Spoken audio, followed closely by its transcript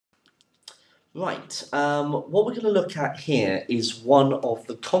Right, what we're going to look at here is one of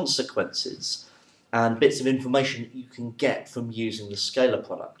the consequences and bits of information that you can get from using the scalar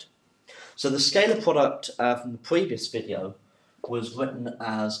product. So the scalar product from the previous video was written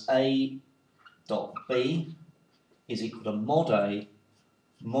as A dot B is equal to mod A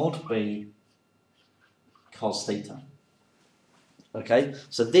mod B cos theta. Okay,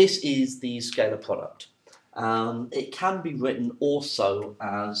 so this is the scalar product. It can be written also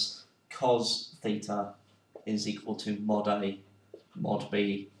as cos theta is equal to mod A mod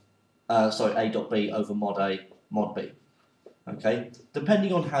B, A dot B over mod A mod B. Okay,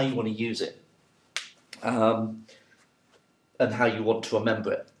 depending on how you want to use it and how you want to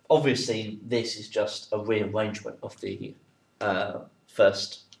remember it. Obviously, this is just a rearrangement of the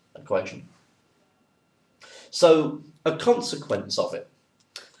first equation. So, a consequence of it.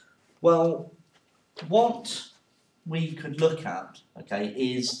 Well, what we could look at, okay,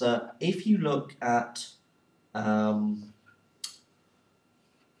 is that if you look at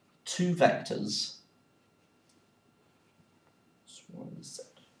two vectors,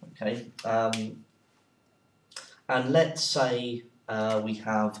 okay, and let's say we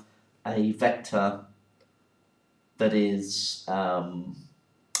have a vector that is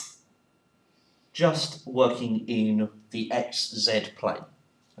just working in the xz plane,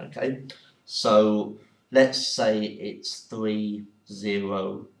 okay, so let's say it's 3,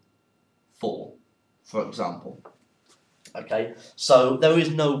 0, 4, for example. Okay, so there is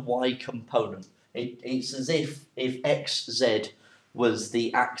no y component. It's as if xz was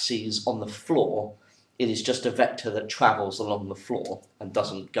the axes on the floor, it is just a vector that travels along the floor and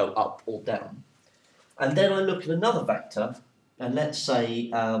doesn't go up or down. And then I look at another vector, and let's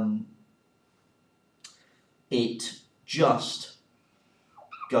say it just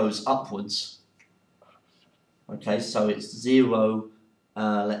goes upwards. Okay, so it's 0,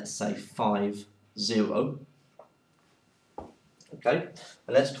 let's say 5, 0. Okay, and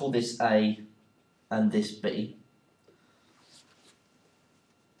let's call this A and this B.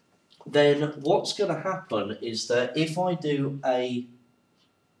 Then what's going to happen is that if I do A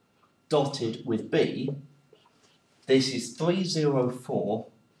dotted with B, this is 3, 0, 4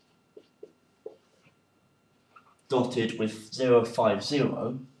 dotted with 0, 5,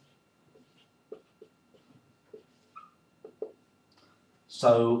 0.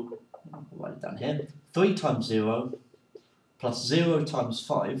 So, I'll write it down here, 3 times 0 plus 0 times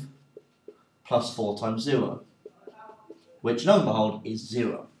 5 plus 4 times 0, which, lo and behold, is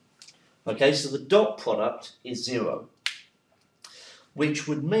 0. Okay, so the dot product is 0, which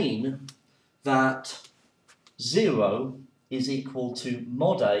would mean that 0 is equal to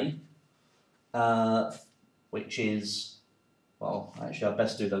mod A, which is, well, actually, I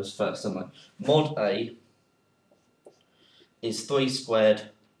best do those first, don't I? Mod A is 3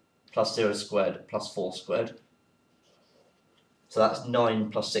 squared plus 0 squared plus 4 squared. So that's 9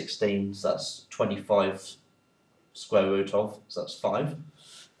 plus 16, so that's 25 square root of, so that's 5.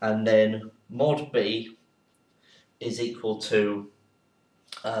 And then mod B is equal to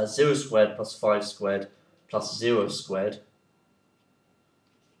 0 squared plus 5 squared plus 0 squared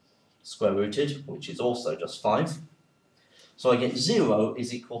square rooted, which is also just 5. So I get 0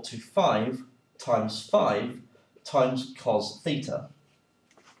 is equal to 5 times 5 times cos theta.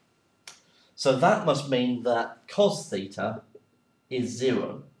 So that must mean that cos theta is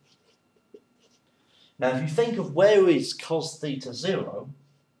 0. Now if you think of where is cos theta 0,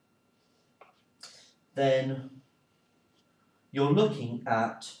 then you're looking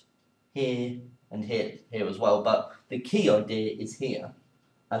at here and here as well, but the key idea is here,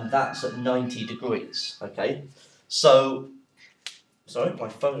 and that's at 90 degrees, okay? So, sorry, my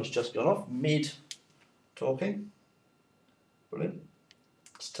phone's just gone off mid-talking. Brilliant.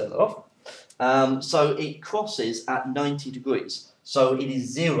 Let's turn that off. So it crosses at 90 degrees, so it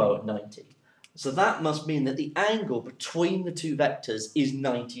is 0 at 90. So that must mean that the angle between the two vectors is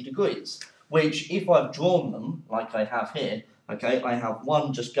 90 degrees, which, if I've drawn them, like I have here, okay, I have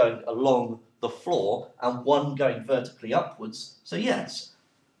one just going along the floor and one going vertically upwards. So yes,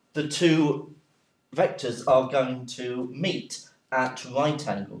 the two vectors are going to meet at right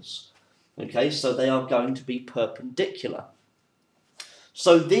angles. Okay, so they are going to be perpendicular.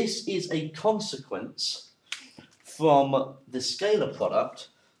 So this is a consequence from the scalar product,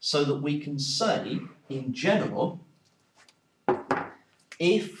 so that we can say, in general,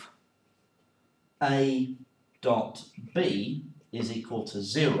 if A dot B is equal to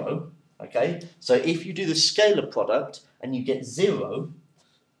 0, okay, so if you do the scalar product and you get 0,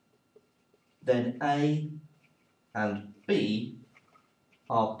 then A and B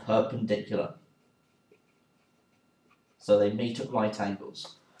are perpendicular. So they meet at right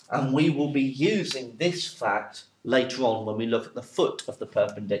angles. And we will be using this fact later on when we look at the foot of the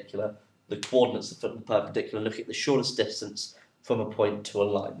perpendicular, the coordinates of the foot of the perpendicular, look at the shortest distance from a point to a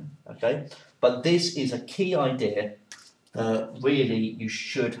line, okay? But this is a key idea that really you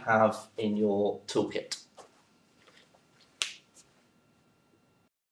should have in your toolkit.